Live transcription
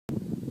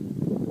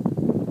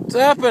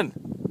What's happened?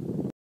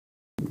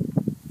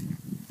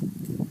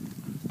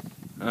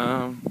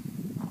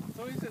 It's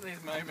always at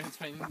these moments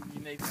when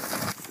you need to...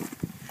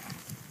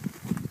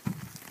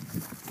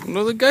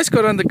 Well, the guy's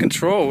got under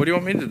control. What do you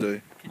want me to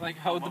do? Like,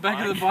 hold the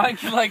back of the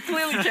bike. Like,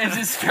 clearly James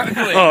is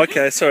struggling. Oh,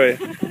 okay, sorry.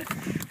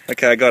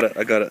 Okay, I got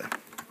it.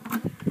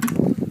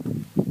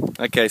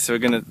 Okay, so we're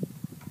gonna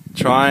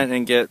try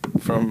and get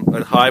from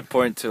a high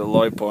point to a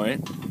low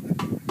point.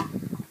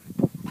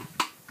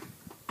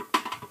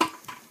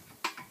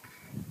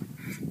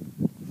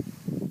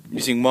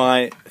 Using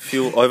my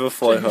fuel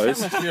overflow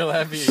hose. How much fuel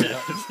have you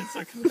got?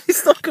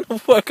 It's not gonna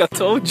work, I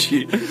told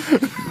you.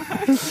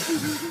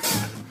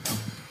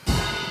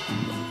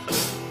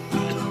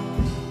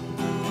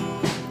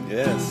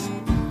 Yes.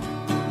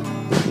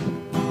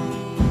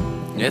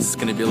 Yes, it's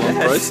gonna be a long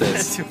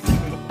process.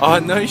 Oh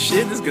no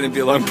shit, it's gonna be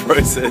a long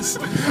process.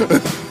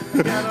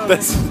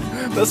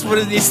 That's what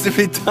it needs to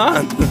be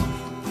done.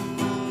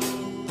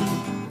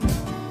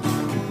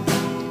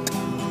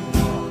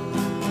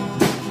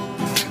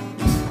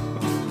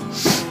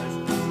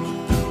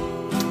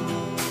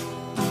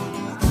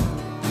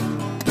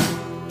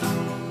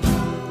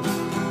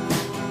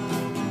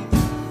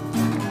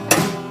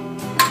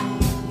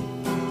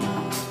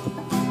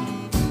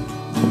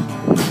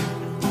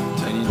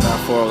 So you need about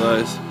 4 of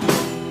those.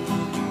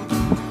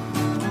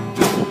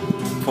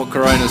 4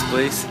 Coronas,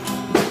 please.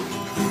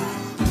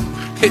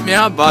 Hit me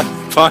out,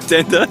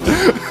 bartender.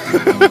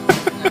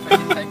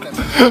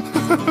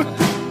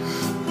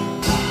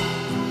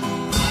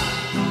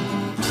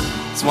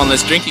 It's one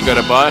less drink you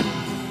gotta buy.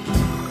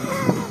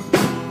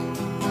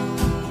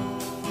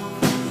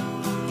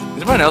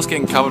 Is everyone else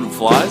getting covered in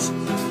flies?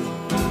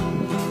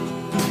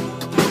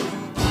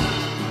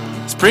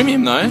 It's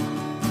premium though.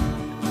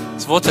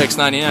 It's Vortex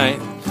 98.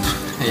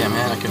 Yeah,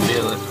 man, I can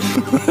feel it.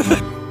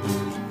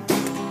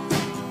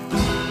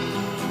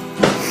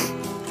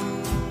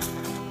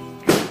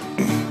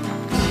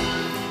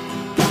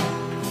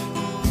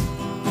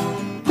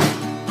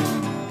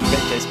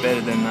 Tastes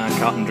better than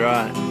Carlton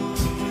Dry.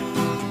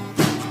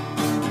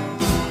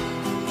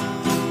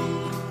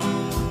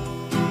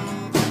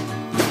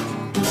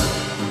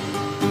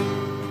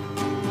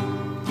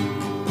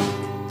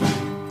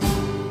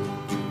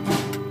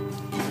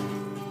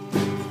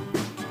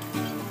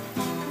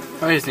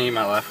 I just knew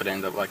my life would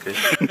end up like this.